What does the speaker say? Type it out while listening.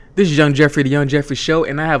This is Young Jeffrey, the Young Jeffrey Show,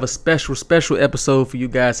 and I have a special episode for you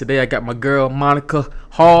guys today. I got my girl Monica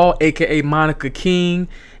Hall, a.k.a. Monica King,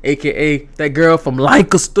 a.k.a. that girl from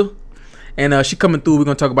Lancaster. And she coming through. We're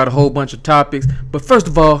going to talk about a whole bunch of topics. But first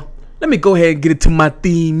of all, let me go ahead and get into my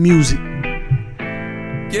theme music.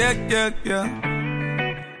 Yeah.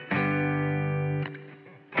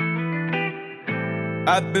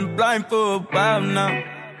 I've been blind for a while now.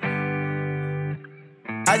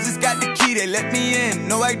 I just got the key, they let me in,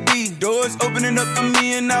 no ID. Doors opening up for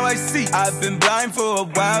me and now I see. I've been blind for a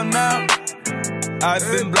while now. I've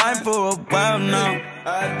been blind for a while now.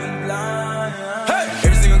 I've been blind. Hey!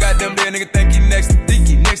 Every single goddamn day, nigga think he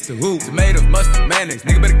next to who? Tomatoes, mustard, mayonnaise.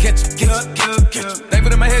 Nigga better catch you.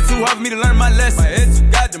 Thankful that my head too hard for me to learn my lesson. My head too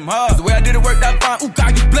goddamn hard. Cause the way I did it worked out fine. Ooh,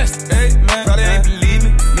 God, you blessed. Hey, man, probably ain't believe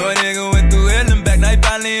me. No nigga went through hell and back. Now he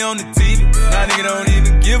finally on the TV. Now nigga don't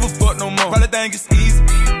even give a fuck no more. Probably think it's easy.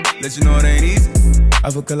 Let you know it ain't easy.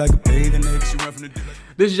 I fuck her like a bathing nigga. She run from the dick.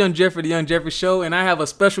 This is Young Jeffrey, the Young Jeffrey Show, and I have a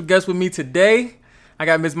special guest with me today. I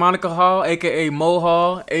got Miss Monica Hall, a.k.a. Mo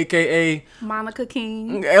Hall, a.k.a. Monica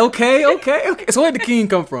King. Okay. So where did the King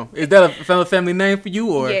come from? Is that a family name for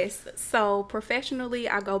you? Or? Yes. So professionally,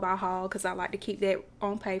 I go by Hall because I like to keep that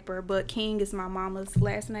on paper. But King is my mama's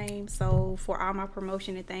last name. So for all my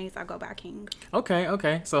promotion and things, I go by King.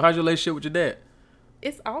 Okay. So how's your relationship with your dad?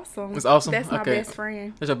 It's awesome. It's awesome? That's my Okay. best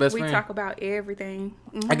friend. That's your best friend? We talk about everything.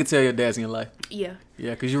 Mm-hmm. I can tell your dad's in your life. Yeah.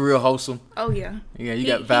 Yeah, because you're real wholesome. Oh, yeah. Yeah, you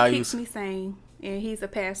got values. He keeps me sane. And he's a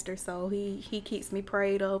pastor, so he keeps me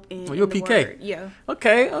prayed up. And you're a the PK? Word. Yeah.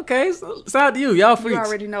 Okay. So, shout out to you. Y'all freaks. You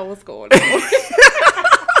already know what's going on.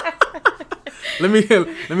 Let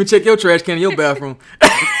me check your trash can in your bathroom.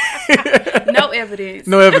 No evidence.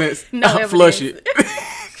 No evidence. No I'll evidence. flush it.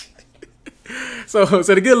 So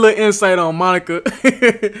to get a little insight on Monica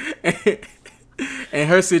and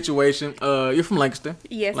her situation, you're from Lancaster.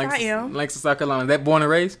 Yes, I am. Lancaster, South Carolina. Is that born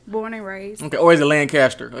and raised? Born and raised. Okay, or is it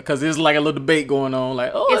Lancaster? Because there's like a little debate going on.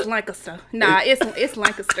 Like, It's Lancaster. Nah, it's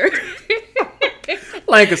Lancaster.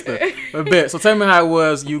 Lancaster. I bet. So tell me how it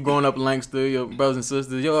was you growing up in Lancaster, your brothers and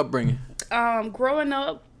sisters, your upbringing. Growing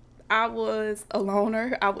up, I was a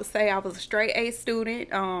loner. I would say I was a straight A student.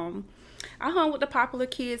 I hung with the popular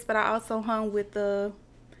kids, but I also hung with the,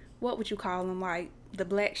 what would you call them, like the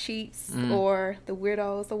black sheeps or the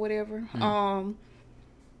weirdos or whatever.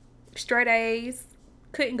 Straight A's.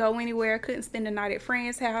 Couldn't go anywhere. Couldn't spend the night at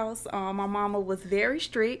friend's house. My mama was very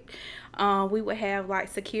strict. We would have like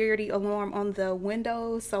security alarm on the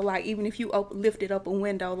windows. So like even if you lifted up a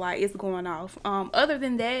window, like it's going off. Other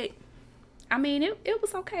than that, I mean, it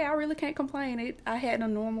was okay. I really can't complain. I had a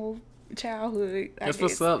normal childhood. That's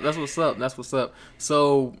what's up.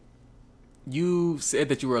 So you said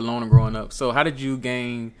that you were a loner growing up. So how did you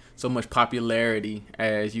gain so much popularity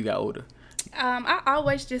as you got older? I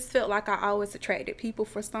always just felt like I always attracted people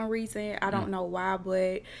for some reason. I don't know why,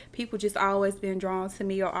 but people just always been drawn to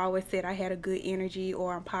me or always said I had a good energy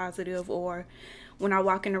or I'm positive, or when I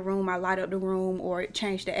walk in the room, I light up the room or it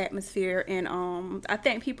changed the atmosphere. And I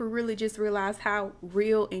think people really just realized how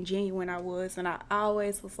real and genuine I was. And I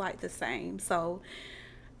always was like the same. So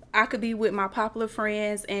I could be with my popular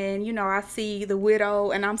friends and, I see the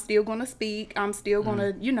widow and I'm still going to speak. I'm still going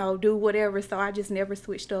to, do whatever. So I just never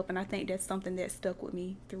switched up. And I think that's something that stuck with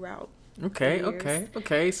me throughout.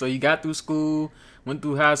 Okay. So you got through school, went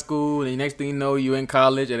through high school, and the next thing you know, you're in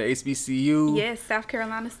college at HBCU. Yes, South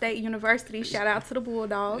Carolina State University. Shout out to the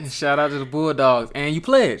Bulldogs. Shout out to the Bulldogs. And you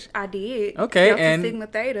pledged. I did. Okay.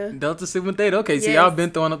 Delta Sigma Theta. Okay, yes. So y'all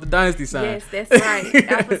been throwing up the dynasty sign. Yes, that's right.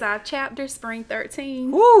 That was our chapter, Spring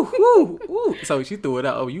 13. Woo. So she threw it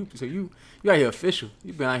out. Oh, you out here official.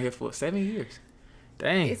 You've been out here for 7 years.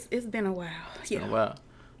 Dang. It's been a while. It's been a while.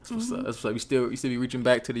 That's what's up. You still be reaching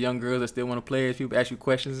back to the young girls that still want to play if people ask you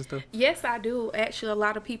questions and stuff? Yes, I do. Actually, a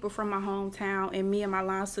lot of people from my hometown and me and my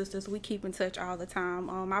line sisters, we keep in touch all the time.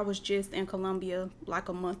 I was just in Columbia like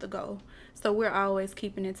a month ago. So we're always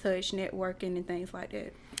keeping in touch, networking and things like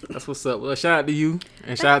that. That's what's up. Well, shout out to you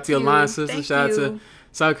and shout out to your line sisters. Shout out to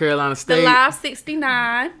South Carolina State. The Live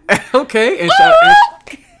 69. Okay. And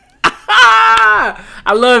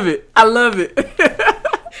I love it.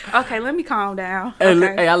 Okay, let me calm down.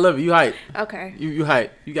 Hey, I love it. You hype. Okay. You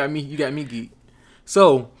hype. You got me geek.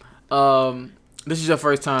 So, this is your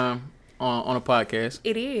first time on a podcast.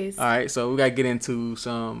 It is. All right, so we got to get into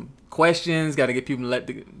some questions. Got to get people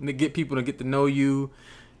to get to know you,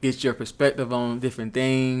 get your perspective on different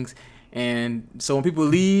things. And so when people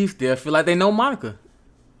leave, they'll feel like they know Monica.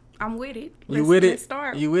 I'm with it. You with it?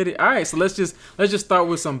 Start. You with it? All right, so let's just start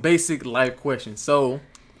with some basic life questions. So,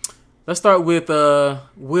 let's start with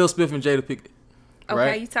Will Smith and Jada Pinkett. Okay,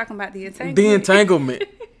 right? you talking about the entanglement? The entanglement.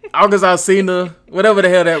 August Alsina, whatever the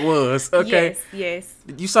hell that was. Okay. Yes.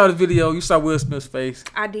 You saw the video. You saw Will Smith's face.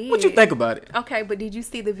 I did. What you think about it? Okay, but did you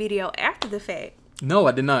see the video after the fact? No,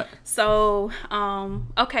 I did not. So,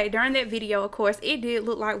 okay, during that video, of course, it did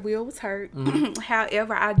look like Will was hurt.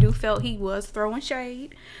 However, I do felt he was throwing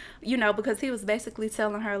shade, because he was basically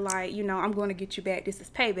telling her, like, I'm going to get you back. This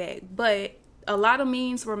is payback. But a lot of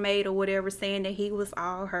memes were made or whatever saying that he was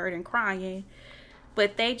all hurt and crying.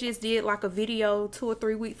 But they just did like a video 2 or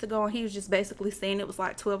 3 weeks ago, and he was just basically saying it was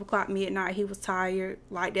like 12 o'clock midnight. He was tired.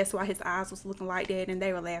 Like, that's why his eyes was looking like that, and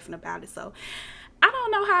they were laughing about it. So, I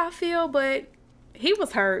don't know how I feel, but he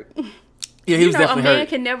was hurt. Yeah, he was definitely hurt. A man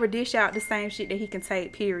can never dish out the same shit that he can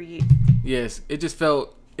take, period. Yes, it just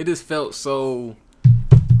felt so,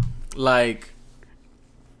 like,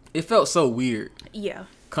 it felt so weird. Yeah.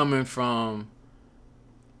 Coming from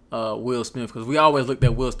Will Smith, because we always looked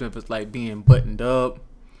at Will Smith as like being buttoned up,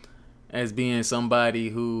 as being somebody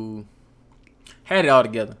who had it all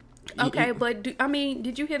together. Okay, but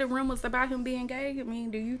did you hear the rumors about him being gay? I mean,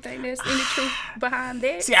 do you think there's any truth behind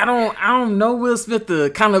that? See, I don't know Will Smith to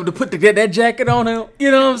put that jacket on him.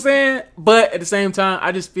 You know what I'm saying? But at the same time,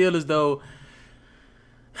 I just feel as though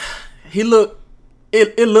it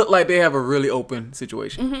looked like they have a really open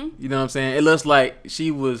situation. Mm-hmm. You know what I'm saying? It looks like she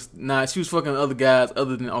was fucking other guys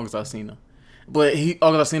other than August Alsina. But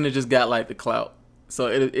August Alsina just got like the clout.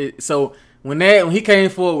 So when he came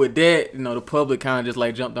forward with that, the public kind of just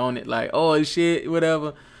like jumped on it, like, oh shit,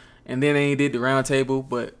 whatever. And then they did the round table,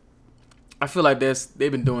 but I feel like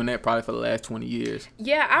they've been doing that probably for the last 20 years.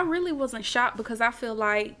 Yeah, I really wasn't shocked because I feel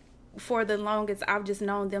like for the longest I've just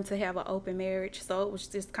known them to have an open marriage, so it was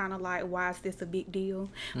just kind of like, why is this a big deal?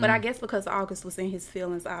 But I guess because August was in his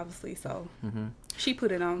feelings, obviously, so she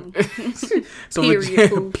put it on.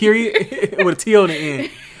 So period with a T on the end.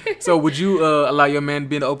 So would you allow your man to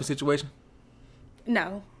be in an open situation?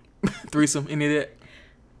 No. Threesome, any of that?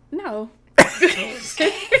 No.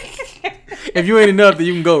 If you ain't enough, then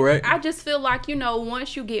you can go, right? I just feel like,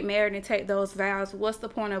 once you get married and take those vows, what's the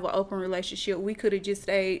point of an open relationship? We could have just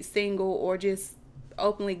stayed single or just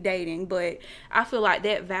openly dating. But I feel like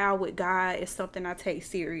that vow with God is something I take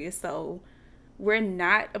serious. So we're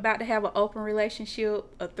not about to have an open relationship,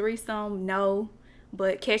 a threesome, no.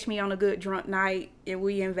 But catch me on a good drunk night and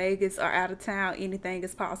we in Vegas or out of town, anything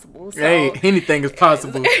is possible. So, hey, anything is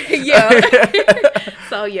possible. Yeah.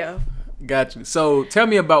 So, yeah. Got you. So tell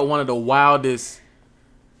me about one of the wildest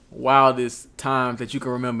times that you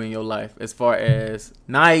can remember in your life, as far as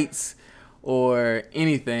nights or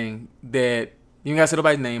anything that you ain't gotta say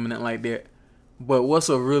nobody's name and nothing like that. But what's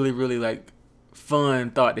a really, really like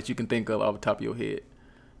fun thought that you can think of off the top of your head?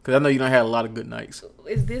 Because I know you don't have a lot of good nights.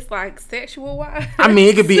 Is this like sexual wise? I mean,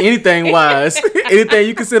 it could be anything wise. Anything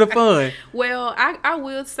you consider fun. Well, I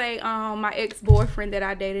will say my ex-boyfriend that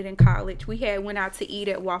I dated in college, we went out to eat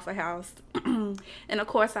at Waffle House. And of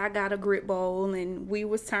course, I got a grit bowl and we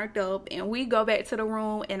was turned up. And we go back to the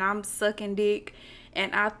room and I'm sucking dick.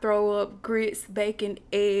 And I throw up grits, bacon,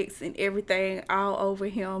 eggs, and everything all over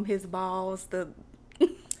him, his balls,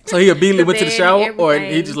 So he immediately went to the shower, or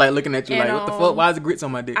he just like looking at you like, what the fuck? Why is the grits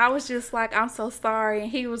on my dick? I was just like, I'm so sorry.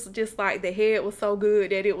 And he was just like, the head was so good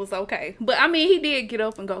that it was okay. But I mean, he did get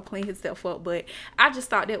up and go clean himself up. But I just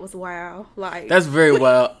thought that was wild. Like, that's very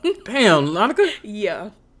wild. Damn, Monica. Yeah.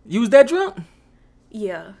 You was that drunk?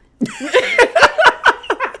 Yeah.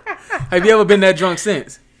 Have you ever been that drunk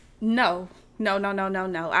since? No.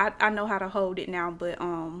 I know how to hold it now, but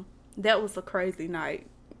that was a crazy night.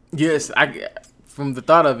 Yes, from the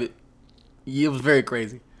thought of it, it was very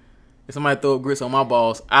crazy. If somebody throw up grits on my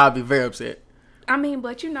balls, I'd be very upset. I mean,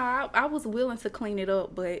 but I was willing to clean it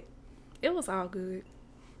up, but it was all good.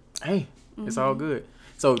 Hey, it's all good.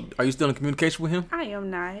 So, are you still in communication with him? I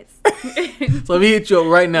am not. So if he hit you up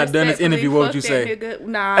right now, done this interview, what would you say?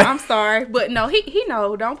 Nah, I'm sorry, but no, he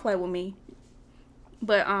know. Don't play with me.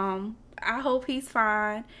 But I hope he's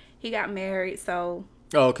fine. He got married, so.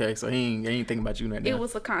 Oh, okay. So he ain't thinking about you right now. It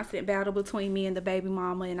was a constant battle between me and the baby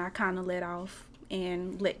mama, and I kind of let off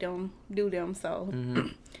and let them do them. So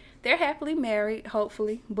they're happily married,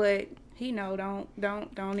 hopefully. But he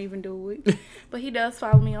don't even do it. But he does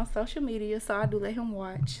follow me on social media, so I do let him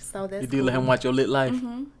watch. So that's. You do let him watch your lit life.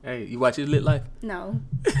 Hey, you watch his lit life? No.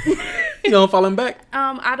 You don't follow him back?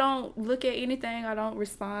 I don't look at anything. I don't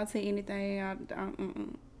respond to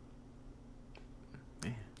anything.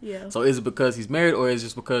 Yeah. So is it because he's married, or is it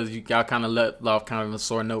just because y'all kind of let off kind of a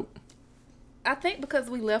sore note? I think because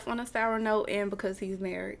we left on a sour note, and because he's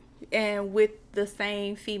married, and with the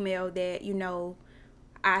same female that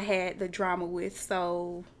I had the drama with.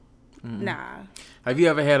 So Nah. Have you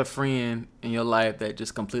ever had a friend in your life that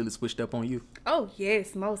just completely switched up on you? Oh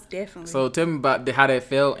yes, most definitely. So tell me about how that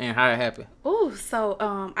felt and how it happened. Oh, so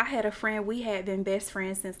I had a friend. We had been best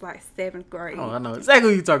friends since like 7th grade. Oh, I know exactly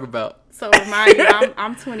what you talk about. So remind you,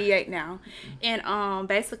 I'm 28 now, and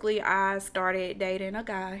basically I started dating a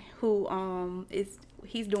guy who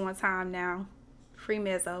he's doing time now, free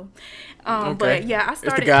mezzo. Okay. But yeah, I started.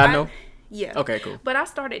 It's the guy I know? Yeah. Okay, cool. But I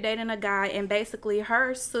started dating a guy, and basically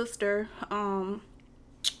her sister,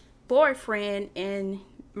 boyfriend, and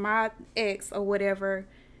my ex or whatever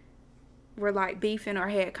were like beefing or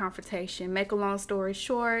had confrontation. Make a long story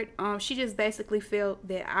short, she just basically felt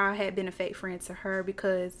that I had been a fake friend to her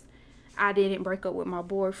because I didn't break up with my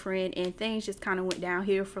boyfriend, and things just kind of went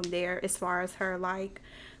downhill from there as far as her like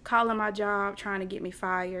calling my job, trying to get me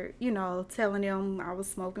fired, you know, telling them I was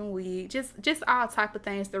smoking weed, just all type of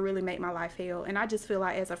things that really make my life hell. And I just feel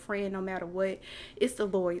like as a friend, no matter what, it's the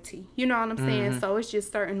loyalty. You know what I'm saying? So it's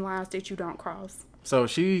just certain lines that you don't cross. So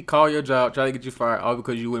she called your job, tried to get you fired, all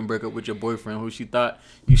because you wouldn't break up with your boyfriend, who she thought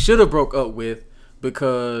you should have broke up with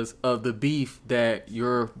because of the beef that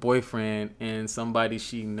your boyfriend and somebody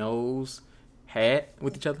she knows had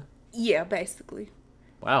with each other? Yeah, basically.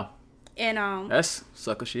 Wow. And that's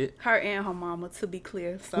sucker shit. her and her mama, to be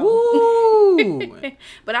clear. So Ooh.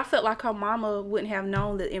 but I felt like her mama wouldn't have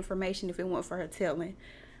known the information if it weren't for her telling.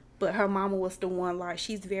 But her mama was the one, like,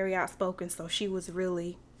 she's very outspoken, so she was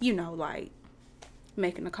really, you know, like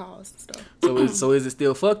making the calls and stuff. So is it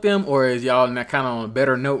still fuck them, or is y'all not kind of on a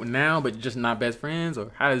better note now, but just not best friends,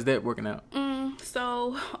 or how is that working out?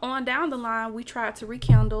 So on down the line, we tried to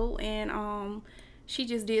rekindle, and she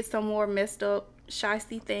just did some more messed up,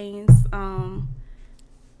 shysty things.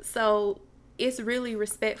 So it's really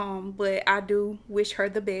respectful, but I do wish her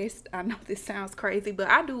the best. I know this sounds crazy, but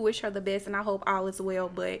I do wish her the best, and I hope all is well.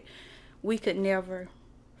 But we could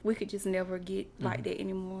just never get like that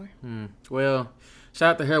anymore. Well,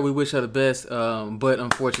 shout out to her. We wish her the best. But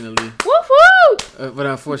unfortunately,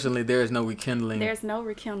 there is no rekindling. There's no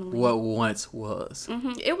rekindling what once was.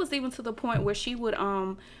 It was even to the point where she would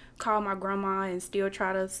call my grandma and still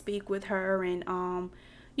try to speak with her, and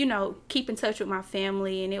you know, keep in touch with my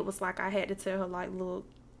family. And it was like I had to tell her, like, look,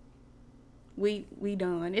 we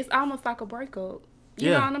done. It's almost like a breakup.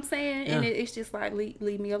 You know what I'm saying? Yeah. And it's just like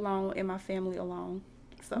leave me alone and my family alone.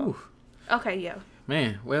 So, oof. Okay, yeah.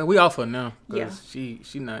 Man, well, we off her now because yeah.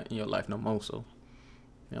 she not in your life no more, so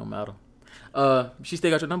it don't matter. She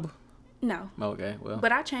still got your number? No. Okay, well.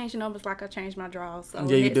 But I changed numbers like I changed my drawers. So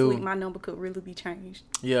yeah, next week my number could really be changed.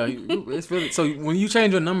 Yeah, it's really. So when you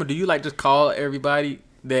change your number, do you like just call everybody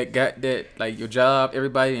that got that, like your job,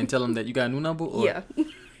 everybody, and tell them that you got a new number? Or? Yeah.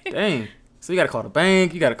 Dang. So you got to call the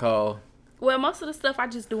bank. You got to call. Well, most of the stuff I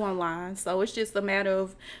just do online. So it's just a matter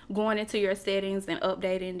of going into your settings and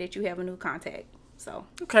updating that you have a new contact. So.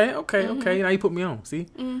 Okay. Now you put me on. See?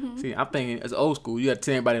 See, I'm thinking as old school, you got to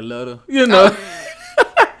tell everybody a letter. You know?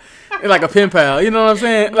 It's like a pen pal. You know what I'm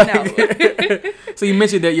saying? Like, no. So you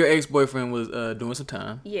mentioned that your ex-boyfriend was doing some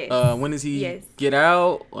time. Yes. When does he get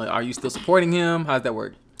out? Are you still supporting him? How's that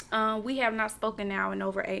work? We have not spoken now in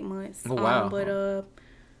over 8 months. Oh, wow.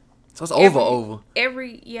 So it's over.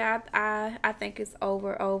 I think it's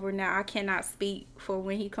over now. I cannot speak for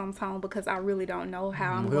when he comes home because I really don't know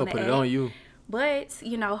how I'm going to put it on you. But,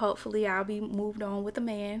 you know, hopefully I'll be moved on with a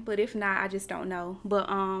man. But if not, I just don't know. But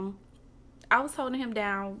I was holding him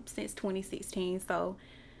down since 2016. So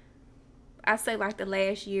I say like the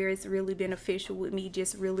last year it's really beneficial with me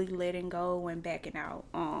just really letting go and backing out.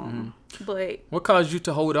 But what caused you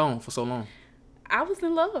to hold on for so long? I was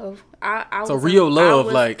in love. I was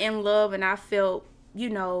in love, and I felt, you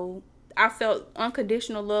know,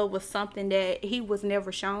 unconditional love was something that he was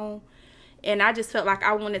never shown. And I just felt like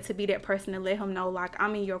I wanted to be that person to let him know, like,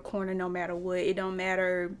 I'm in your corner no matter what. It don't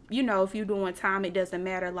matter, you know, if you're doing time, it doesn't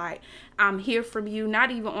matter. Like, I'm here for you, not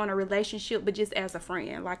even on a relationship, but just as a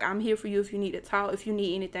friend. Like, I'm here for you if you need to talk, if you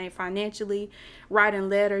need anything financially, writing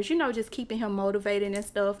letters, you know, just keeping him motivated and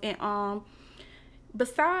stuff. And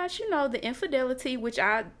besides, you know, the infidelity, which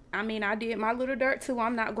I did my little dirt too,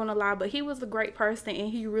 I'm not going to lie, but he was a great person and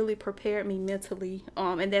he really prepared me mentally.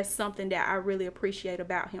 And that's something that I really appreciate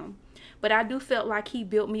about him. But I do felt like he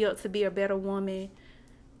built me up to be a better woman.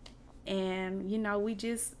 And, you know, we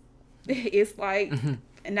just, it's like,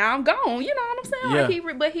 and now I'm gone. You know what I'm saying? Yeah.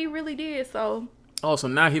 Like but he really did, so. Oh, so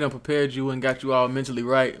now he done prepared you and got you all mentally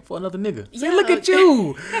right for another nigga. Yeah. See, look at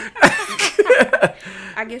you.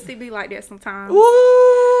 I guess he be like that sometimes.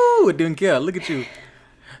 Woo! Didn't care. Look at you.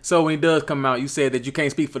 So when he does come out, you said that you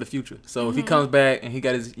can't speak for the future. So if he comes back and he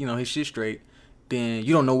got his, you know, his shit straight, then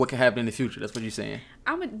you don't know what can happen in the future. That's what you're saying.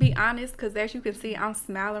 I'm gonna be honest, because as you can see, I'm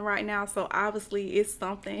smiling right now, so obviously it's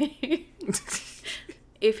something.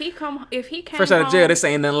 if he came fresh out of jail, home, they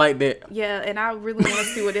saying nothing like that. yeah, and I really want to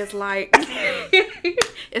see what it's like,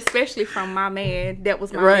 especially from my man. That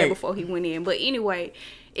was my man before he went in. But anyway,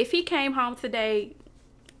 if he came home today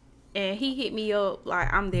and he hit me up,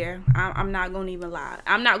 like, I'm there. I'm not gonna even lie.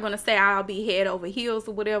 I'm not gonna say I'll be head over heels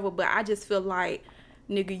or whatever, but I just feel like,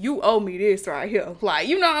 nigga, you owe me this right here. Like,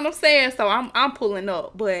 you know what I'm saying? So I'm pulling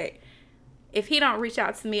up. But if he don't reach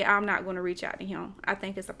out to me, I'm not gonna reach out to him. I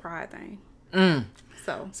think it's a pride thing.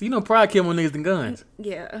 So you know, pride kill more niggas than guns.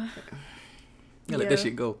 Yeah. You let that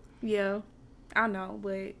shit go. Yeah, I know,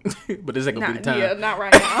 but but this ain't gonna be the time. Yeah, not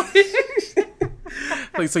right now.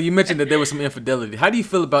 Like, so you mentioned that there was some infidelity. How do you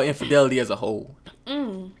feel about infidelity as a whole?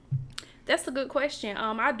 That's a good question.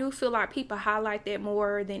 I do feel like people highlight that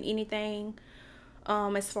more than anything,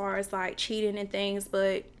 as far as like cheating and things.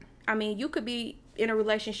 But I mean, you could be in a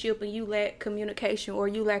relationship and you lack communication, or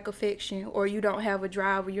you lack affection, or you don't have a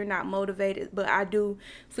drive, or you're not motivated. But I do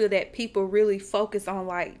feel that people really focus on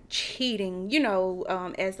like cheating, you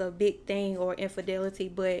know, as a big thing, or infidelity.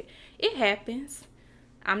 But it happens.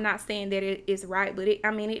 I'm not saying that it is right, but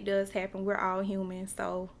it does happen. We're all human,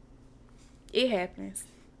 so it happens.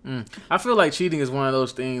 I feel like cheating is one of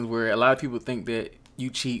those things where a lot of people think that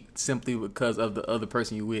you cheat simply because of the other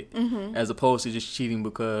person you with, as opposed to just cheating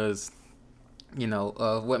because, you know,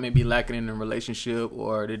 of what may be lacking in a relationship,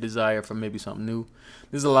 or the desire for maybe something new.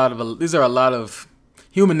 These are a lot of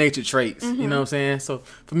human nature traits. You know what I'm saying? So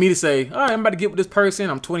for me to say, all right, I'm about to get with this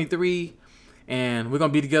person. I'm 23. And we're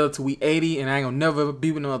going to be together till we 80, and I ain't going to never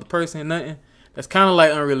be with no other person, nothing. That's kind of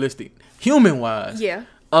like unrealistic, human-wise. Yeah.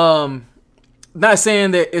 Not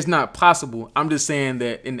saying that it's not possible. I'm just saying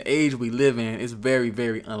that in the age we live in, it's very,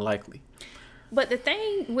 very unlikely. But the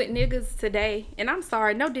thing with niggas today, and I'm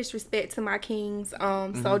sorry, no disrespect to my kings,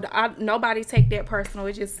 nobody take that personal.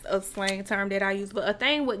 It's just a slang term that I use. But a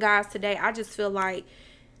thing with guys today, I just feel like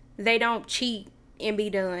they don't cheat and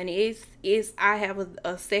be done. It's I have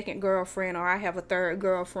a second girlfriend, or I have a third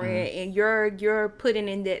girlfriend, and you're putting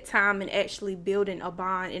in that time and actually building a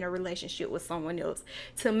bond in a relationship with someone else.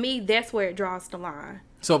 To me, that's where it draws the line.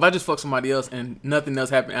 So if I just fuck somebody else and nothing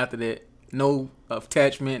else happened after that, no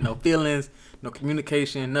attachment, no feelings, no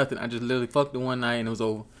communication, nothing, I just literally fucked the one night and it was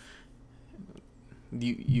over.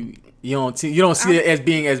 You don't see it as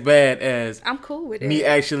being as bad as I'm cool with it. Me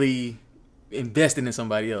actually investing in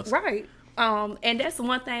somebody else. Right. And that's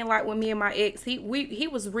one thing, like with me and my ex, he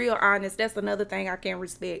was real honest. That's another thing I can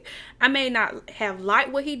respect. I may not have liked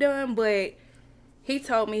what he done, but he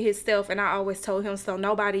told me himself, and I always told him so.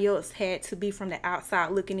 Nobody else had to be from the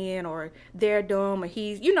outside looking in, or they're dumb, or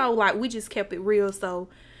he's, you know, like, we just kept it real. So,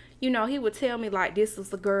 you know, he would tell me like, this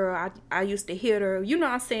is a girl, I used to hit her, you know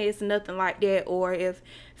what I'm saying? It's nothing like that. Or if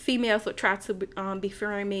females would try to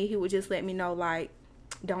befriend me, he would just let me know, like,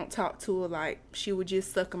 don't talk to her, like she would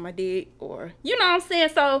just suck on my dick, or you know what I'm saying.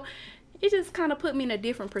 So it just kind of put me in a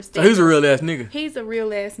different perspective. So he's a real ass nigga. He's a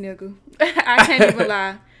real ass nigga. I can't even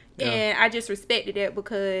lie. Yeah. And I just respected that,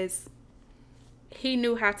 because he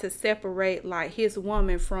knew how to separate like his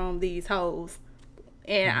woman from these hoes.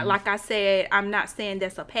 And like I said, I'm not saying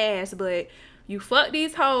that's a pass, but you fuck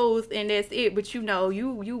these hoes and that's it. But you know,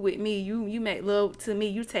 you with me, you make love to me,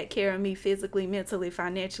 you take care of me physically, mentally,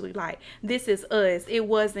 financially. Like, this is us. It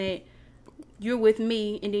wasn't you're with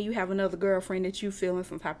me and then you have another girlfriend that you feeling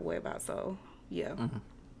some type of way about. So yeah.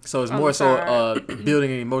 So it's more so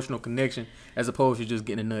building an emotional connection as opposed to just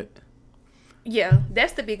getting a nut. Yeah,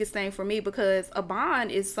 that's the biggest thing for me, because a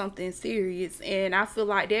bond is something serious, and I feel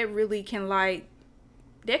like that really can ruin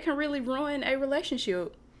a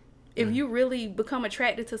relationship. If you really become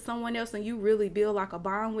attracted to someone else and you really build like a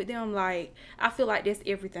bond with them, like, I feel like that's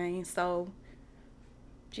everything. So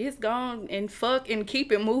just go on and fuck and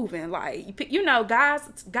keep it moving. Like, you know, guys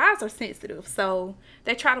are sensitive, so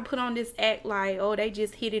they try to put on this act like, oh, they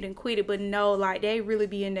just hit it and quit it, but no, like, they really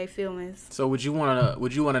be in their feelings. So would you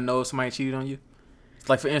wanna know if somebody cheated on you?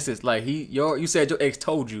 Like, for instance, like you said your ex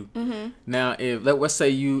told you. Now, if let's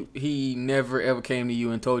say he never ever came to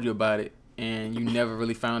you and told you about it, and you never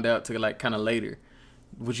really found out till like kind of later,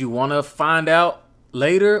 would you want to find out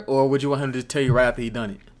later, or would you want him to tell you right after he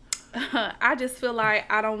done it? I just feel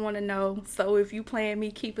like I don't want to know. So if you playing me,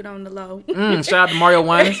 keep it on the low. Shout out to Mario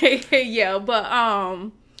Winans. Yeah,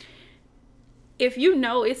 but if you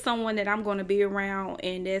know it's someone that I'm going to be around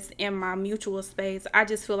and that's in my mutual space, I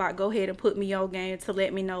just feel like go ahead and put me on game to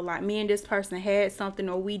let me know, like, me and this person had something,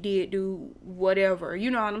 or we did do whatever. You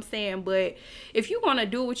know what I'm saying? But if you're going to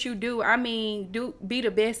do what you do, I mean, be the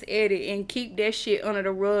best at it and keep that shit under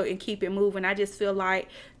the rug and keep it moving. I just feel like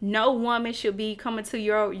no woman should be coming to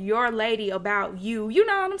your lady about you. You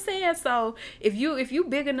know what I'm saying? So if you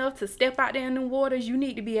big enough to step out there in the waters, you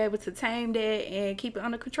need to be able to tame that and keep it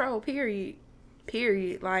under control, period.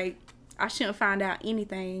 Like, I shouldn't find out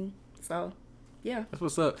anything. So yeah, that's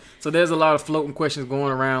what's up. So there's a lot of floating questions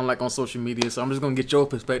going around, like, on social media, so I'm just gonna get your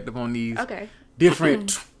perspective on these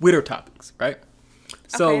different Twitter topics, right?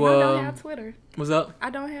 So I don't have Twitter. What's up? I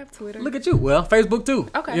don't have Twitter. Look at you. Well, Facebook too.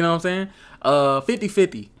 Okay. You know what I'm saying?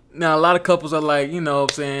 50-50. Now, a lot of couples are like, you know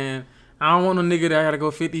what I'm saying, I don't want no nigga that I gotta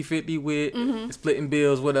go 50-50 with, splitting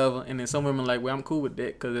bills, whatever. And then some women are like, well, I'm cool with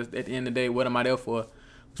that, because at the end of the day, what am I there for?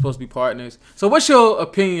 We're supposed to be partners. So what's your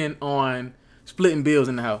opinion on splitting bills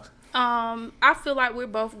in the house? I feel like we're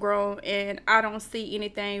both grown, and I don't see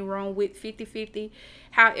anything wrong with 50-50.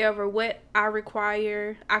 However, what I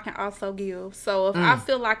require, I can also give. So if I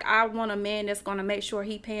feel like I want a man that's going to make sure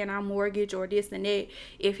he paying our mortgage or this and that,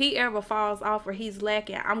 if he ever falls off or he's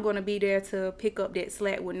lacking, I'm going to be there to pick up that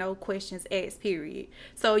slack with no questions asked, period.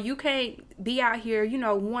 So you can't be out here, you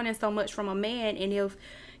know, wanting so much from a man, and if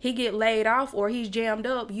he get laid off or he's jammed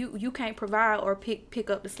up, you can't provide or pick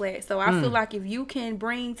up the slack. So I feel like if you can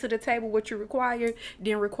bring to the table what you require,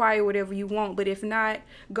 then require whatever you want. But if not,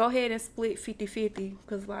 go ahead and split 50-50.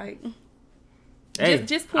 Because, like, hey,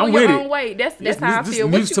 just pull your own weight. That's how I feel.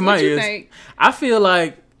 What you think? I feel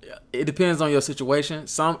like it depends on your situation.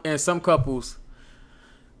 Some couples,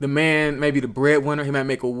 the man may be the breadwinner. He might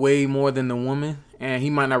make a way more than the woman, and he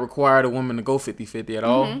might not require the woman to go 50-50 at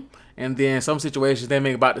all. And then some situations, they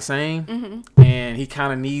make about the same, and he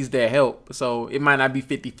kind of needs that help. So it might not be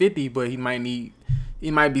 50-50, but he might be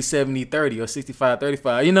 70-30 or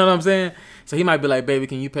 65-35. You know what I'm saying? So he might be like, baby,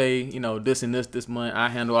 can you pay, you know, this and this month? I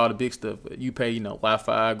handle all the big stuff. You pay, you know,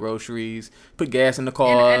 Wi-Fi, groceries, put gas in the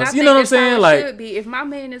cars. And you know what I'm saying? Like, should be. If my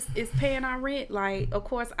man is paying our rent, like, of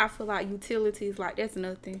course, I feel like utilities, like, that's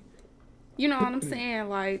nothing. You know what I'm saying?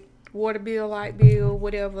 Like, water bill, light bill,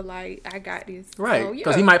 whatever, like, I got this. Right.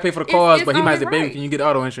 Because he might pay for the cars, but he might say, baby, can you get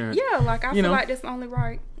auto insurance? Yeah, like, I feel like that's only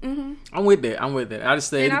right. I'm with that. I just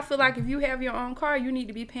say. And I feel like if you have your own car, you need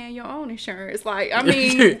to be paying your own insurance. Like, I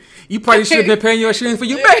mean. You probably should have been paying your insurance for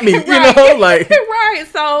you met me, you know? Like. Right,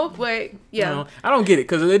 so, but, yeah. You know, I don't get it,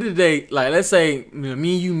 because at the end of the day, like, let's say, you know,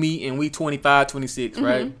 me and you meet, and we 25, 26,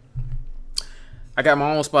 right? I got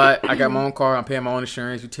my own spot. I got my own car. I'm paying my own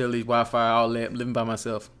insurance, utilities, Wi-Fi, all that, living by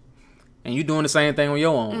myself. And you doing the same thing on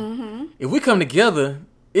your own. If we come together,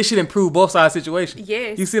 it should improve both sides situation.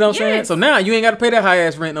 Yes. You see what I'm saying? So now you ain't got to pay that high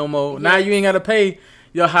ass rent no more. Now you ain't got to pay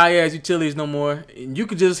your high ass utilities no more. And you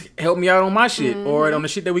could just help me out on my shit or on the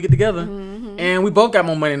shit that we get together. And we both got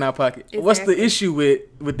more money in our pocket. Exactly. What's the issue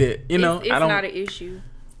with that? You know, it's not an issue.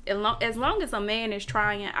 As long as a man is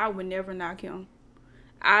trying, I would never knock him.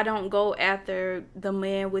 I don't go after the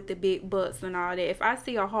man with the big butts and all that. If I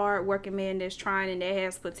see a hard working man that's trying and that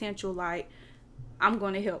has potential, like, I'm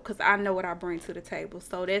going to help because I know what I bring to the table.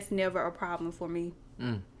 So that's never a problem for me.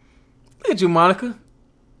 Look at you, Monica.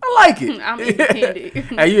 I like it. I'm independent.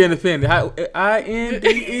 Hey, you independent.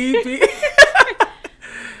 INDEP.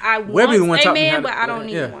 I want a man, but I don't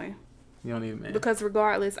need one. You don't need a man. Because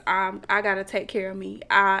regardless, I got to take care of me.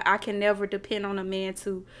 I can never depend on a man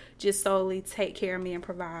to just solely take care of me and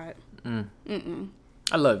provide.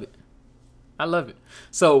 I love it.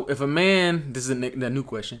 So if a man, this is the new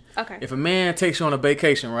question. Okay. If a man takes you on a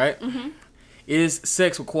vacation, right? Is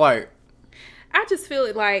sex required? I just feel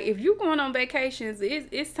it like if you're going on vacations,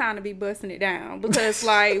 it's time to be busting it down because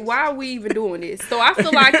like why are we even doing this? So I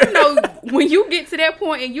feel like you know when you get to that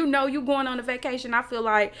point and you know you're going on a vacation, I feel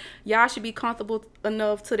like y'all should be comfortable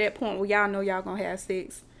enough to that point where y'all know y'all gonna have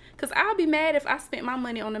sex. Cause I'll be mad if I spent my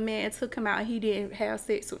money on a man and took him out and he didn't have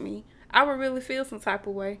sex with me. I would really feel some type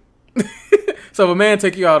of way. So if a man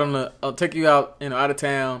take you out out of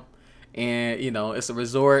town. And, you know, it's a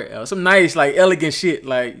resort, some nice, like, elegant shit.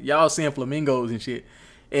 Like, y'all seeing flamingos and shit.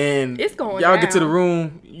 And it's going y'all down. get to the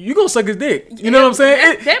room, you gonna suck his dick. You know what I'm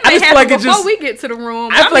saying? That may happen before we get to the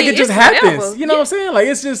room. I feel like it just happens. You know what I'm saying? Like,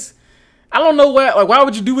 it's just, I don't know why. Like, why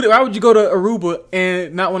would you do it? Why would you go to Aruba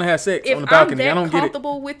and not want to have sex on the balcony? I don't get it. If I'm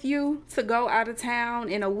comfortable with you to go out of town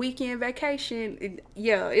in a weekend vacation,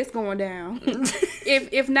 it's going down.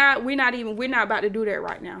 If not, we're not about to do that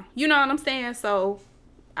right now. You know what I'm saying? So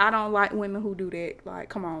I don't like women who do that. Like,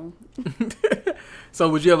 come on. So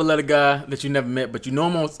would you ever let a guy that you never met, but you know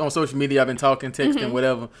him on social media, I've been talking, texting,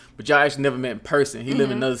 whatever, but y'all actually never met in person. He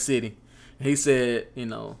lived in another city. And he said, I'm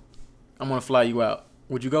going to fly you out.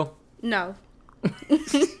 Would you go? No.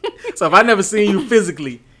 So if I never seen you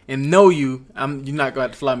physically and know you, you're not going to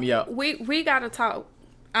have to fly me out. We got to talk.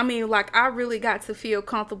 I mean, like, I really got to feel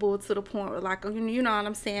comfortable to the point where, like, you know what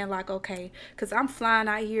I'm saying? Like, okay, because I'm flying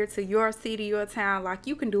out here to your city, your town. Like,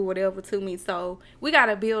 you can do whatever to me. So we got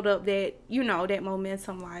to build up that, that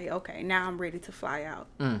momentum. Like, okay, now I'm ready to fly out.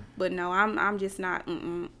 But no, I'm just not.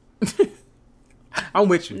 I'm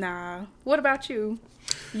with you. Nah. What about you?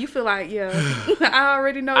 You feel like, yeah, I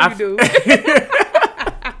already know you do.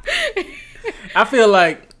 I feel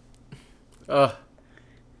like,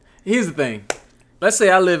 here's the thing. Let's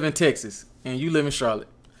say I live in Texas and you live in Charlotte,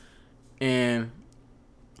 and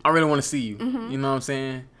I really want to see you. You know what I'm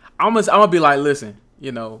saying? I'm gonna be like, listen,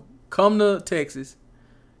 come to Texas.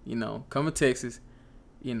 Come to Texas.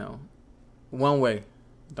 One way.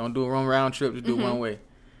 Don't do a wrong round trip. Just do it one way.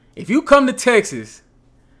 If you come to Texas,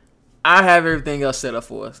 I have everything else set up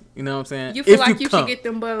for us. You know what I'm saying? You feel like you should get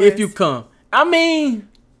them buns. If you come, I mean.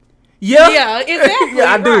 Yeah, exactly.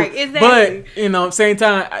 Yeah, I do. Right, exactly. But same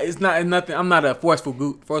time, it's nothing. I'm not a forceful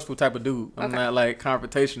type of dude. I'm not like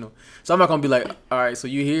confrontational. So I'm not gonna be like, all right, so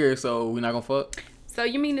you here, so we're not gonna fuck. So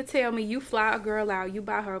you mean to tell me you fly a girl out, you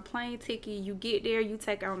buy her a plane ticket, you get there, you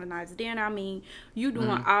take her on a nice dinner. I mean, you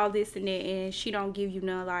doing all this and that, and she don't give you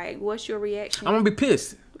none. Like, what's your reaction? I'm gonna be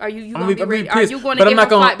pissed. Are you gonna be ready? Pissed, are you gonna give her a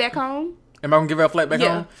flight back home? Am I gonna give her a flight back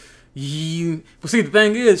home? But see, the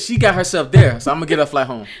thing is, she got herself there, so I'm gonna get her a flight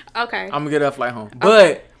home. Okay. I'm gonna get her a flight home,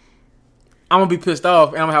 but I'm gonna be pissed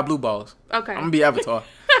off, and I'm gonna have blue balls. Okay. I'm gonna be Avatar.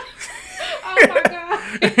 Oh my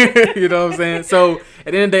god. You know what I'm saying? So at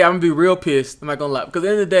the end of the day, I'm gonna be real pissed. I'm not gonna lie, because at the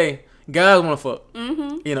end of the day, guys wanna fuck.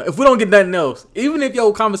 If we don't get nothing else, even if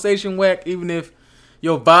your conversation whack, even if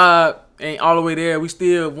your vibe ain't all the way there, we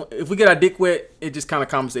still, if we get our dick wet, it just kind of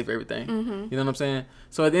compensates for everything. You know what I'm saying?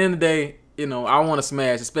 So at the end of the day, I want to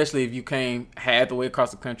smash, especially if you came half the way across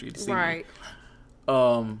the country to see me.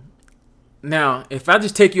 Now, if I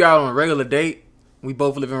just take you out on a regular date, we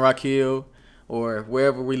both live in Rock Hill or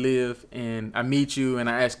wherever we live, and I meet you and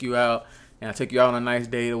I ask you out and I take you out on a nice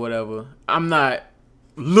date or whatever, I'm not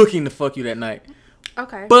looking to fuck you that night.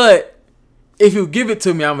 Okay. But if you give it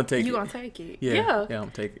to me, I'm going to take it. You going to take it? Yeah, I'm going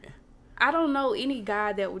to take it. I don't know any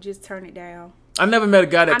guy that would just turn it down. I never met a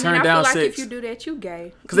guy that turned down sex. I feel like if you do that, you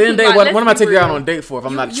gay. Because at the end of the day, what am I taking you out on a date for if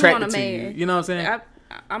I'm not attracted to you? You know what I'm saying?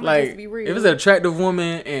 I'm like, just be real. If it's an attractive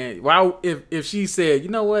woman and if she said, you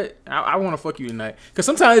know what, I want to fuck you tonight. Because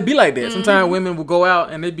sometimes it'd be like that. Sometimes women will go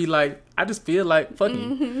out and they'd be like, I just feel like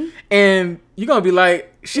fucking you. And you're going to be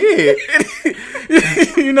like, shit.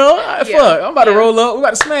 Fuck. I'm about to roll up. We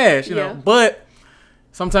about to smash, you know. But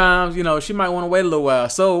sometimes, she might want to wait a little while.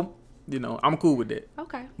 So, I'm cool with that.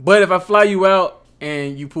 Okay. But if I fly you out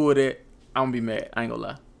and you pull that, I'm going to be mad. I ain't going to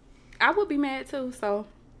lie. I would be mad too, so.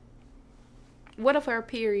 What if her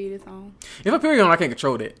period is on? If her period on, I can't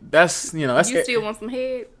control that. That's, that's you still want some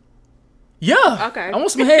head? Yeah. Okay. I want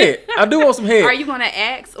some head. I do want some head. Are you gonna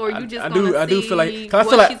ask, or you just gonna see I do feel like,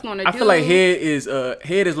 cause I feel like head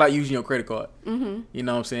is like using your credit card. You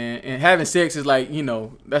know what I'm saying? And having sex is like,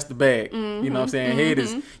 that's the bag. You know what I'm saying? Head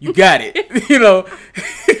is, you got it.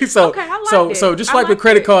 So okay, I like so just swipe your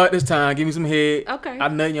credit card this time. Give me some head. Okay. I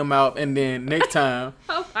nut in your mouth, and then next time.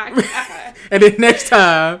 Oh my god. And then next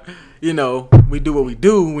time, we do what we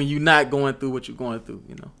do when you're not going through what you're going through.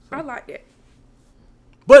 So. I like that.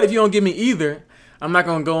 But if you don't give me either, I'm not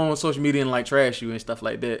gonna go on social media and like trash you and stuff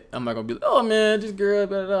like that. I'm not gonna be like, oh man, this girl,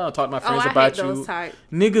 blah, blah, blah. Talk to my friends about you. Those type.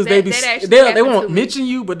 Niggas, they won't mention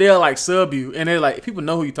you, but they'll like sub you, and they're like, people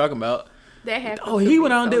know who you talking about. That happens. Oh, he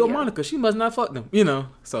went out and date with Monica. She must not fuck them,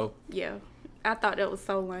 So yeah, I thought that was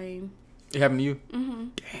so lame. It happened to you?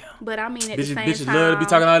 Damn. But I mean, at bitches, the same bitches time, love to be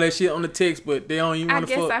talking all that shit on the text, but they don't even want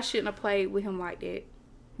to fuck. I guess I shouldn't have played with him like that.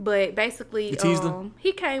 But basically,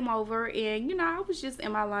 he came over and, I was just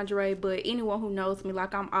in my lingerie. But anyone who knows me,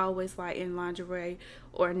 like, I'm always, like, in lingerie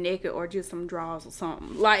or naked or just some drawers or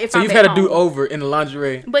something. Like, if so you've had to do over in the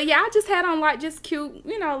lingerie. But, yeah, I just had on, like, just cute,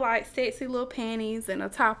 like, sexy little panties and a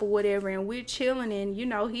top or whatever. And we're chilling and,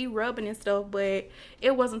 he rubbing and stuff. But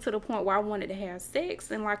it wasn't to the point where I wanted to have sex.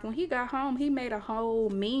 And, like, when he got home, he made a whole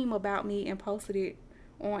meme about me and posted it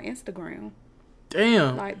on Instagram.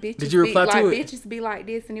 Damn. Like, bitches did you reply to it? Bitches be like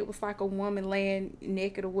this, and it was like a woman laying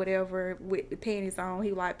naked or whatever with the panties on.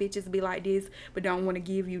 He like, bitches be like this, but don't want to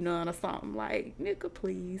give you none or something. Like, nigga,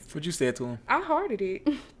 please. What you said to him? I hearted it.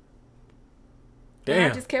 Damn.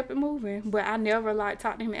 And I just kept it moving, but I never like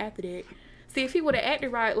talked to him after that. See, if he would have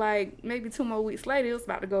acted right, like, maybe 2 more weeks later, it was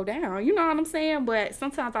about to go down. You know what I'm saying? But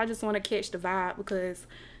sometimes I just want to catch the vibe because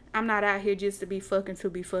I'm not out here just to be fucking.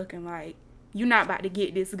 Like, you're not about to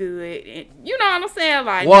get this good. And, you know what I'm saying?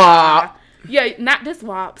 Like, Wow. Yeah, not this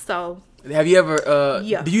WAP, so. Have you ever,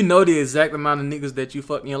 Yeah. do you know the exact amount of niggas that you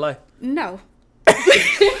fucked in your life? No.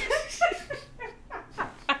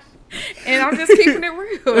 And I'm just keeping it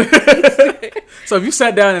real. So if you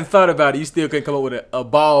sat down and thought about it, you still couldn't come up with a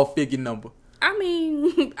ball figure number. I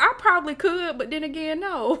mean, I probably could, but then again,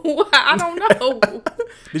 no. I don't know.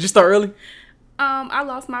 Did you start early? I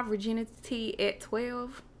lost my virginity at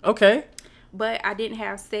 12. Okay. But I didn't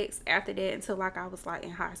have sex after that until, like, I was, like,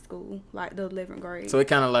 in high school, like, the 11th grade. So it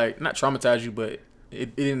kind of, like, not traumatized you, but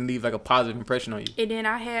it didn't leave, like, a positive impression on you. And then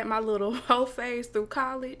I had my little whole phase through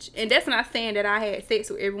college. And that's not saying that I had sex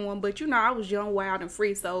with everyone, but, you know, I was young, wild, and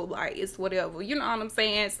free, so, like, it's whatever. You know what I'm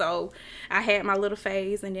saying? So I had my little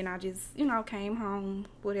phase, and then I just, you know, came home,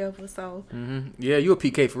 whatever, so. Mm-hmm. Yeah, you a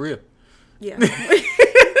PK for real. Yeah.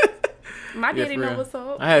 My daddy for know real. what's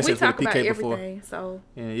up. I had We sex with a talk about PK before. everything, so.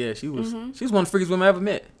 Yeah, she was she was one of the freakiest women I ever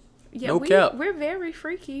met. Yeah, No cap. We're very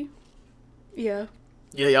freaky. Yeah.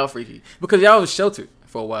 Yeah, y'all freaky. Because y'all was sheltered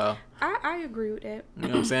for a while. I agree with that. You know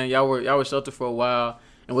what I'm saying? Y'all were sheltered for a while.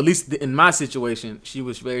 And at least in my situation, she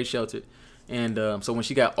was very sheltered. And so when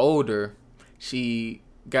she got older, she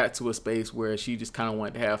got to a space where she just kind of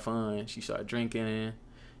wanted to have fun. She started drinking.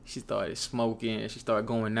 She started smoking. She started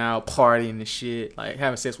going out, partying and shit. Like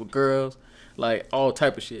having sex with girls. Like all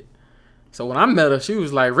type of shit. So when I met her, she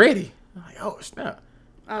was like ready. I'm like, oh, snap.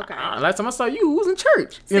 Okay. Last time I saw you was in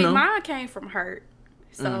church. See, You know? mine came from hurt.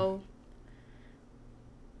 So,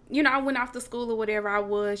 you know, I went off to school or whatever I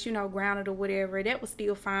was, you know, grounded or whatever. That was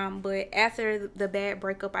still fine. But after the bad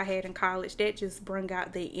breakup I had in college, that just brought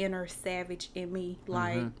out the inner savage in me.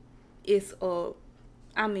 Like, it's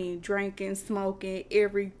drinking, smoking,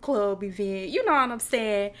 every club event. You know what I'm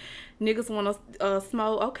saying? Niggas want to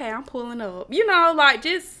smoke. Okay, I'm pulling up. You know, like,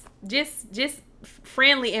 just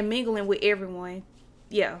friendly and mingling with everyone.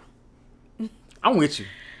 Yeah. I'm with you.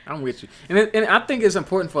 And I think it's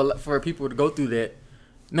important for people to go through that.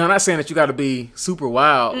 No, I'm not saying that you got to be super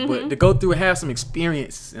wild, but to go through and have some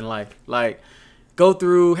experience in life. Like, go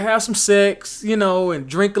through, have some sex, you know, and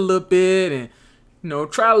drink a little bit and, you know,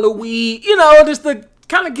 try a little weed, you know, just to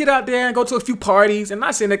kind of get out there and go to a few parties. And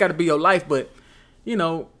not saying that got to be your life, but, you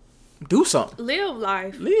know, do something. Live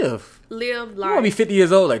life. Live You want to be 50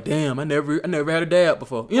 years old, like, damn, I never had a dad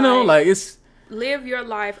before. You know, Right. like, it's... Live your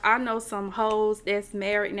life. I know some hoes that's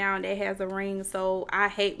married now and that has a ring, so I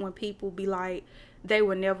hate when people be like, they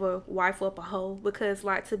would never wife up a hoe, because,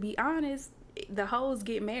 like, to be honest, the hoes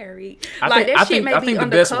get married. I think the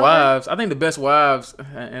best wives, and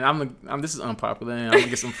this is unpopular, and I'm gonna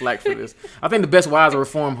get some flack for this. I think the best wives are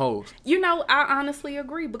reform hoes. You know, I honestly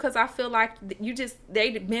agree, because I feel like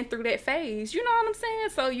they've been through that phase. You know what I'm saying?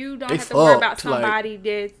 So you don't have to worry about somebody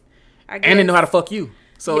that's, I guess, And they know how to fuck you.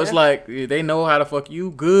 So Yeah. it's like, they know how to fuck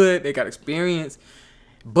you good. They got experience.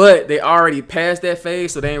 But they already passed that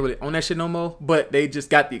phase, so they ain't really on that shit no more. But they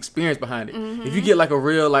just got the experience behind it. If you get like a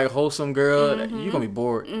real, like, wholesome girl, you're going to be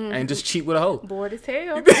bored. And just cheat with a hoe. bored as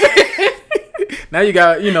hell. Now you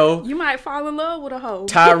got, you know, You might fall in love with a hoe.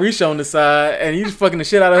 Tyrese on the side, and you just fucking the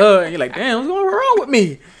shit out of her. And you're like, damn, what's going wrong with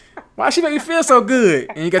me? Why she make me feel so good?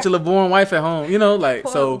 And you got your little boring wife at home, you know, like,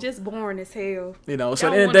 Poor, so, just boring as hell. you know, so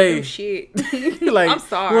at Don't the end of the wanna do day, shit. you're like, I'm you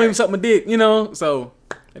sorry. won't even suck my dick, you know? So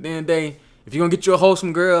at the end of the day, if you're going to get you a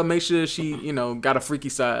wholesome girl, make sure she, you know, got a freaky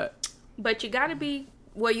side. But you gotta be,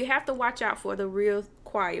 well, you have to watch out for the real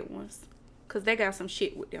quiet ones, because they got some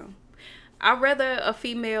shit with them. I'd rather a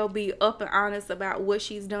female be up and honest about what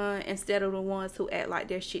she's done instead of the ones who act like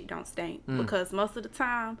their shit don't stink. Because most of the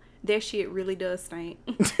time, their shit really does stink.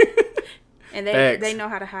 And they know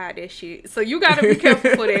how to hide that shit. So you gotta be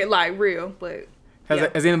careful for that, like, real. But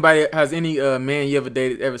Has any man you ever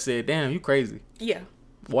dated ever said, damn, you crazy? yeah,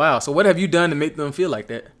 Wow. So what have you done to make them feel like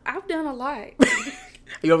that? I've done a lot.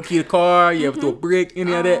 You ever keyed a car? You ever threw a brick?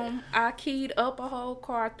 Any of that? I keyed up a whole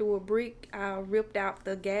car through a brick. I ripped out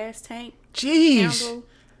the gas tank Jeez. handle.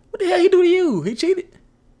 What the hell he do to you? He cheated?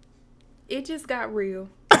 It just got real.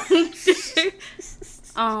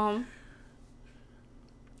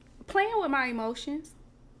 Playing with my emotions,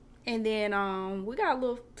 and then we got a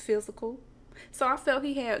little physical. So I felt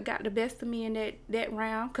he had got the best of me in that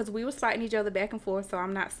round, because we was fighting each other back and forth. So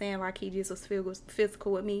I'm not saying like he just was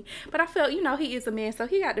physical with me, but I felt, you know, he is a man, so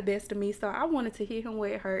he got the best of me. So I wanted to hit him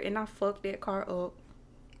where it hurt, and I fucked that car up.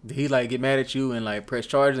 Did he like get mad at you and like press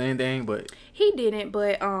charges or anything? But He didn't,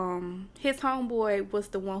 but his homeboy was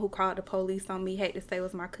the one who called the police on me. Hate to say it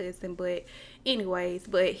was my cousin, but anyways,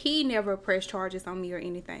 but he never pressed charges on me or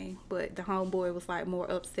anything. But the homeboy was like more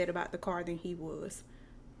upset about the car than he was.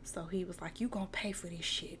 So he was like, "You gonna pay for this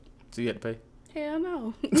shit?" so you had to pay. Hell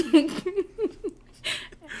no.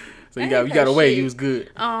 So you got away. You was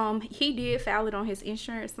good. He did file it on his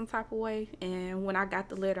insurance some type of way, and when I got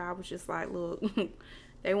the letter, I was just like, "Look,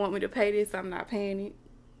 they want me to pay this. I'm not paying it.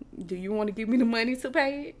 Do you want to give me the money to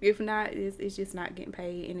pay it? If not, it's just not getting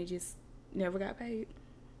paid," and it just never got paid.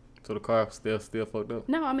 So the car still fucked up.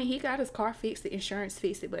 No, I mean he got his car fixed, the insurance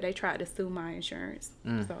fixed it, but they tried to sue my insurance.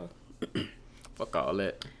 So Fuck all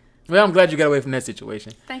that. Well, I'm glad you got away from that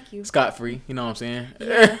situation. thank you. Scot free, you know what I'm saying?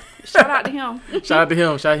 Yeah. Shout out to him. Shout out to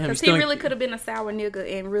him. Because he really could have been a sour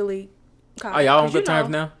nigga and really. Oh, y'all on good terms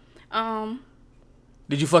now?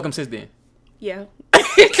 Did you fuck him since then? Yeah.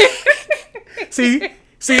 See,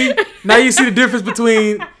 now you see the difference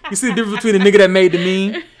between the nigga that made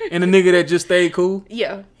the meme and the nigga that just stayed cool.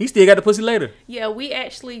 Yeah. He still got the pussy later. Yeah, we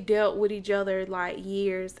actually dealt with each other like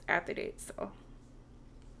years after that. So.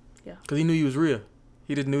 Yeah. Cause he knew you was real.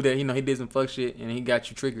 He just knew that he did some fuck shit and he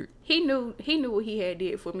got you triggered. He knew what he had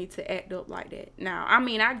did for me to act up like that. Now, I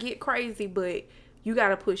mean, I get crazy, but you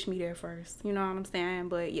gotta push me there first. You know what I'm saying?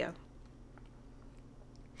 But yeah.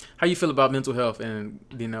 How you feel about mental health and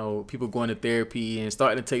people going to therapy and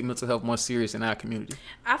starting to take mental health more serious in our community?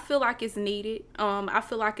 I feel like it's needed. I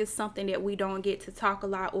feel like it's something that we don't get to talk a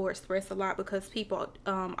lot or express a lot because people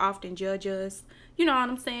often judge us. You know what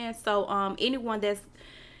I'm saying? So anyone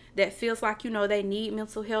that feels like they need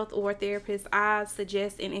mental health or a therapist, I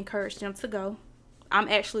suggest and encourage them to go. I'm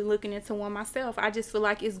actually looking into one myself. I just feel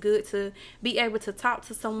like it's good to be able to talk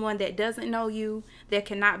to someone that doesn't know you, that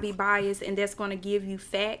cannot be biased, and that's going to give you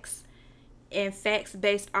facts, and facts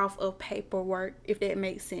based off of paperwork, if that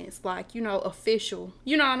makes sense. Like, official.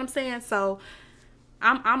 You know what I'm saying? So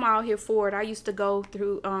I'm all here for it. I used to go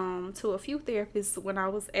through to a few therapists when I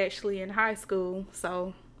was actually in high school.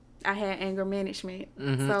 So I had anger management.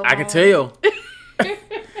 Mm-hmm. So I can tell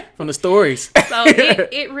from the stories. So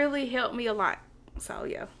it really helped me a lot. So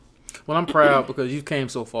yeah. Well, I'm proud because you came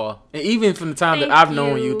so far, and even from the time that I've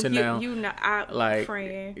known you to now,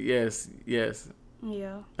 friend. Yes.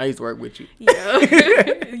 Yeah. I used to work with you.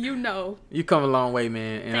 Yeah. You come a long way,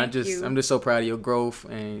 man, and I'm just so proud of your growth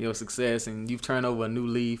and your success, and you've turned over a new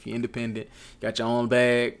leaf. You're independent, got your own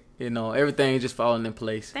bag. Everything is just falling in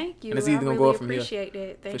place. Thank you. And it's either gonna go from here. Appreciate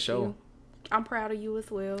that. Thank you. For sure. I'm proud of you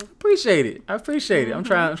as well. Appreciate it. I appreciate it. I'm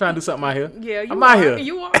trying to do something out here. Yeah, I'm out here.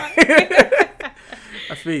 You are.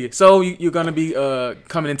 I feel you. So you're gonna be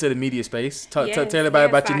coming into the media space. Tell everybody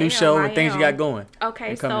about your new show and things you got going.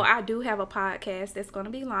 Okay, so I do have a podcast that's gonna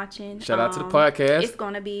be launching. Shout out to the podcast. It's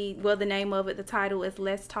gonna be the name of it. The title is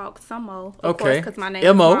Let's Talk Some Mo. Okay. Because my name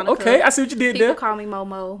M-O. is Monica. Okay, I see what you did there. People call me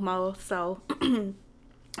Mo. So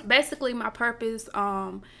basically, my purpose.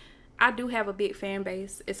 I do have a big fan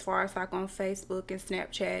base as far as like on Facebook and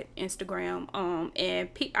Snapchat, Instagram. And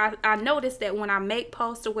I noticed that when I make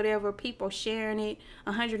posts or whatever, people sharing it,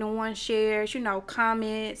 101 shares,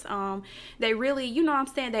 comments. They really,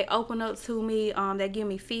 they open up to me. They give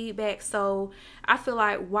me feedback. So I feel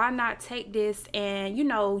like why not take this and,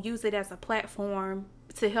 use it as a platform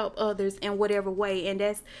to help others in whatever way. And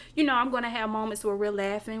that's, I'm going to have moments where we're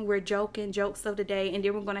laughing, we're joking, jokes of the day, and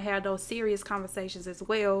then we're going to have those serious conversations as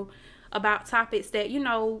well about topics that,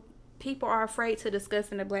 people are afraid to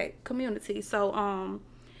discuss in the Black community. So I'm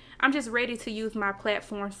just ready to use my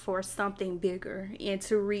platform for something bigger and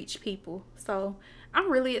to reach people. So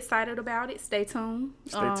I'm really excited about it. Stay tuned.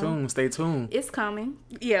 Stay tuned. It's coming.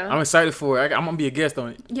 Yeah. I'm excited for it. I'm going to be a guest on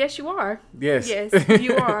it. Yes, you are. Yes. Yes,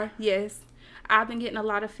 you are. Yes. I've been getting a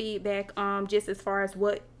lot of feedback just as far as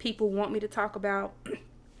what people want me to talk about.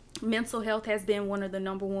 Mental health has been one of the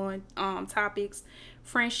number one topics.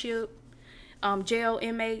 Friendship, jail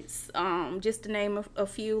inmates, just to name a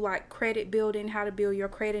few, like credit building, how to build your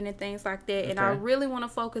credit and things like that. Okay. And I really want to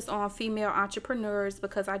focus on female entrepreneurs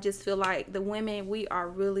because I just feel like the women, we are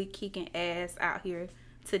really kicking ass out here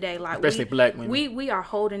today. Like especially Black women. We are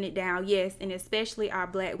holding it down, yes, and especially our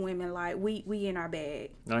Black women. Like we in our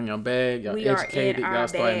bag. On your bag, y'all educated, y'all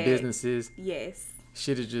starting businesses. Yes.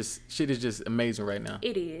 Shit is just amazing right now.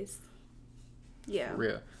 It is. Yeah. For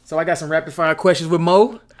real. So I got some rapid fire questions with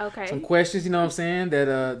Mo. Okay. Some questions, you know what I'm saying,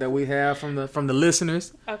 that we have from the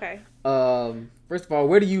listeners. Okay. First of all,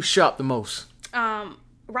 where do you shop the most?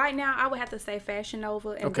 Right now I would have to say Fashion Nova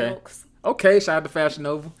and Brooks. Okay, shout out to Fashion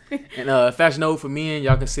Nova. And Fashion Nova for men,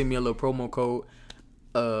 y'all can send me a little promo code.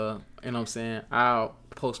 You know what I'm saying? I'll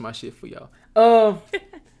post my shit for y'all.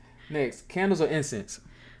 Next, candles or incense?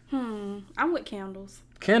 I'm with candles.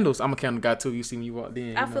 Candles. I'm a candle guy too. You see me walk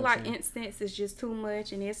in. I feel like incense is just too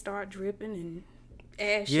much, and it start dripping and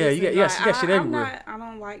ashes. Yeah, you got like, shit everywhere. I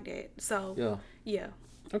don't like that. So yeah.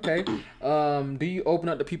 Okay. Do you open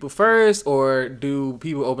up to people first, or do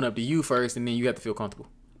people open up to you first, and then you have to feel comfortable?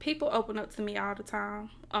 People open up to me all the time.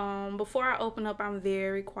 Before I open up, I'm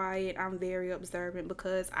very quiet. I'm very observant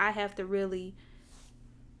because I have to really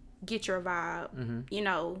get your vibe. Mm-hmm. You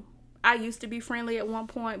know, I used to be friendly at one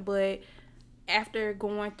point, but after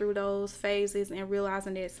going through those phases and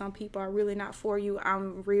realizing that some people are really not for you,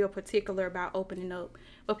 I'm real particular about opening up.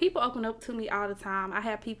 But people open up to me all the time. I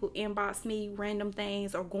have people inbox me random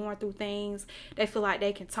things or going through things. They feel like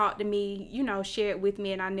they can talk to me, you know, share it with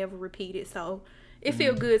me, and I never repeat it. So it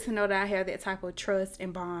feels good to know that I have that type of trust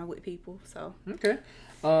and bond with people. So okay.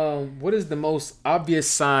 What is the most obvious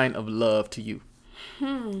sign of love to you?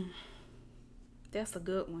 That's a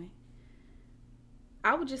good one.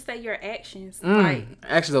 I would just say your actions.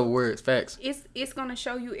 Actions over words, facts. It's gonna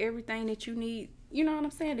show you everything that you need. You know what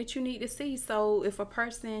I'm saying? That you need to see. So if a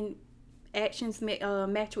person actions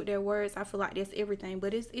match with their words, I feel like that's everything.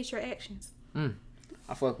 But it's your actions.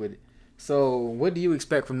 I fuck with it. So what do you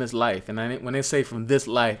expect from this life? And when they say from this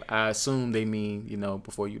life, I assume they mean, you know,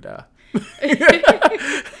 before you die.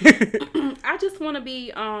 I just want to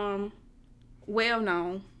be well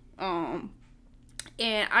known. And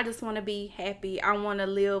I just want to be happy. I want to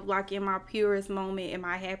live like in my purest moment, in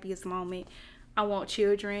my happiest moment. I want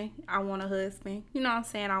children. I want a husband. You know what I'm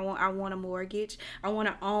saying? I want a mortgage. I want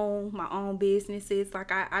to own my own businesses.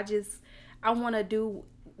 Like I want to do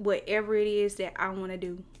whatever it is that I want to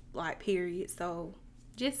do. Like period. So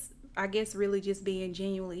just I guess really just being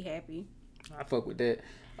genuinely happy. I fuck with that.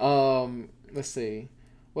 Let's see.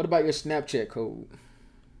 What about your Snapchat code?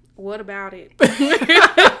 What about it?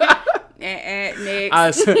 Next. I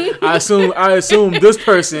assume this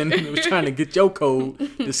person was trying to get your code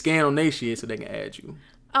to scan on their shit so they can add you.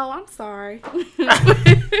 Oh, I'm sorry.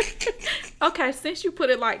 Okay, since you put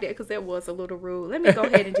it like that, because that was a little rude, let me go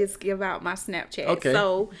ahead and just give out my Snapchat. Okay.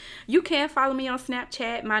 So you can follow me on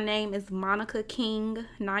Snapchat. My name is Monica King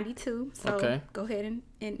 92. So okay. Go ahead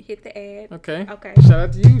and hit the ad. Okay. Okay. Shout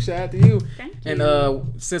out to you. Thank you.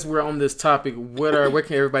 And since we're on this topic, where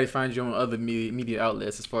can everybody find you on other media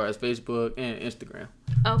outlets as far as Facebook and Instagram?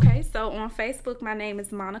 Okay, so on Facebook, my name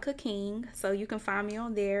is Monica King. So you can find me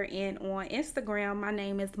on there. And on Instagram, my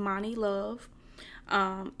name is Money Love.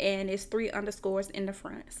 And it's 3 underscores in the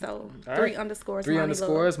front. So all 3 right. underscores. 3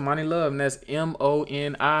 underscores, Money Love. And that's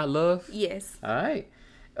MONI Love? Yes. All right.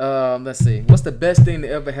 Let's see. What's the best thing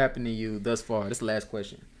that ever happened to you thus far? This is the last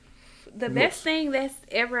question. The best thing that's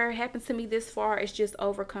ever happened to me this far is just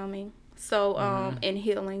overcoming. So, and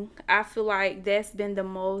healing. I feel like that's been the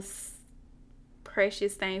most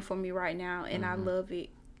precious thing for me right now, and I love it.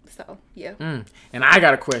 So, yeah. And I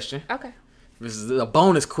got a question. Okay. This is a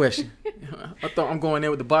bonus question. I thought I'm going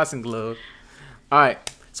in with the boxing glove. All right.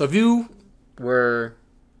 So if you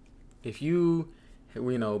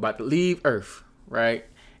about to leave Earth, right?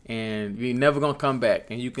 And you're never going to come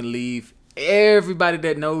back, and you can leave everybody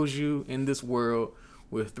that knows you in this world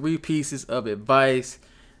with 3 pieces of advice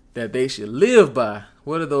that they should live by,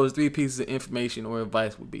 what are those 3 pieces of information or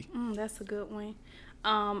advice would be? That's a good one.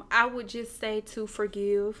 I would just say to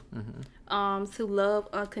forgive, to love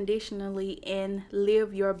unconditionally, and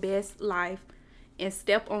live your best life, and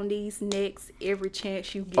step on these necks every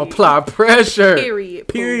chance you get. Apply pressure. Period.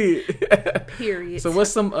 So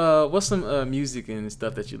what's some music and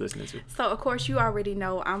stuff that you listening to? So of course you already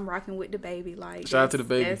know I'm rocking with the baby. Like shout out to the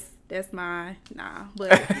baby. That's my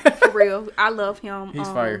but for real, I love him. He's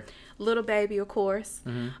fire. Little Baby, of course.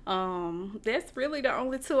 That's really the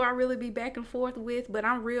only 2 I really be back and forth with, but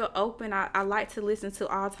I'm real open. I like to listen to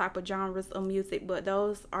all type of genres of music, but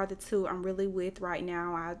those are the 2 I'm really with right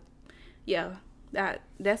now.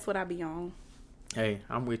 That's what I be on. Hey,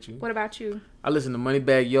 I'm with you. What about you? I listen to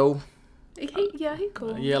Moneybagg Yo. He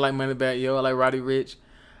cool. I like Moneybagg Yo. I like Roddy Ricch.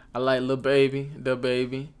 I like Lil Baby, The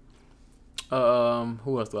Baby. Who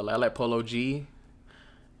else do I like? I like Polo G.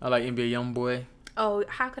 I like NBA Youngboy. Oh,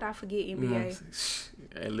 how could I forget NBA?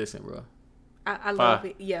 Hey, listen, bro. I love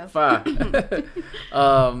it. Yeah. 5. So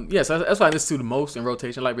that's why I listen to the most in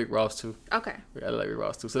rotation. I like Rick Ross too. Okay. I like Rick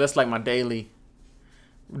Ross too. So that's like my daily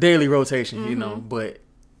rotation, you know. But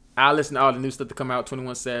I listen to all the new stuff that come out.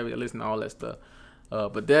 21 Savage. I listen to all that stuff.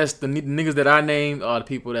 But that's the niggas that I named are the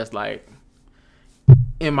people that's like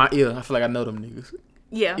in my ear. I feel like I know them niggas.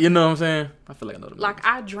 Yeah. You know what I'm saying? I feel like I know them Like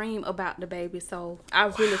niggas. I dream about the baby, so I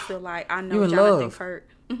really feel like I know You in Jonathan love. Kirk.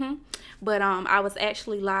 But I was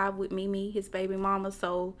actually live with Mimi, his baby mama,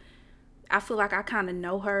 so I feel like I kind of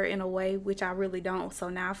know her in a way, which I really don't. So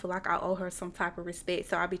now I feel like I owe her some type of respect.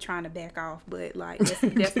 So I be trying to back off, but like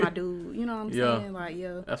that's my dude. You know what I'm saying? Like,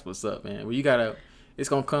 yeah. That's what's up, man. Well, you gotta. It's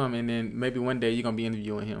gonna come, and then maybe one day you're gonna be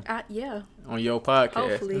interviewing him. Yeah. On your podcast.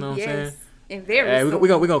 Hopefully, you know what I'm saying? And very soon.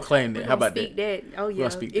 We're gonna claim that. How about speak that? Oh yeah.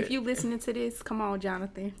 Speak if that. you listening to this, come on,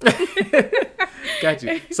 Jonathan. Got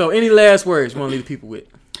you. So, any last words you want to leave the people with?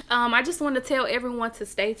 I just want to tell everyone to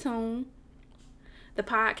stay tuned. The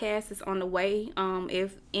podcast is on the way.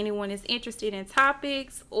 If anyone is interested in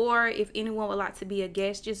topics or if anyone would like to be a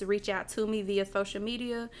guest, just reach out to me via social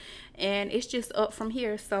media. And it's just up from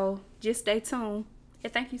here. So just stay tuned.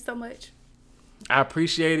 And thank you so much. I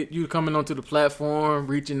appreciate it. You coming onto the platform,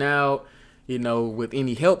 reaching out, with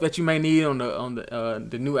any help that you may need on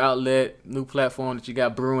the new outlet, new platform that you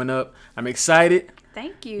got brewing up. I'm excited.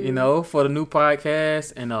 Thank you. For the new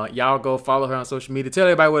podcast. And y'all go follow her on social media. Tell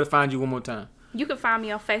everybody where to find you one more time. You can find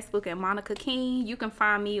me on Facebook at Monica King. You can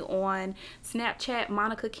find me on Snapchat,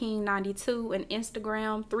 Monica King 92, and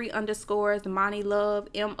Instagram, 3_ Moni Love,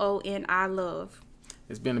 MONI Love.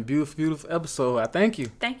 It's been a beautiful, beautiful episode. I thank you.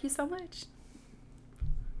 Thank you so much.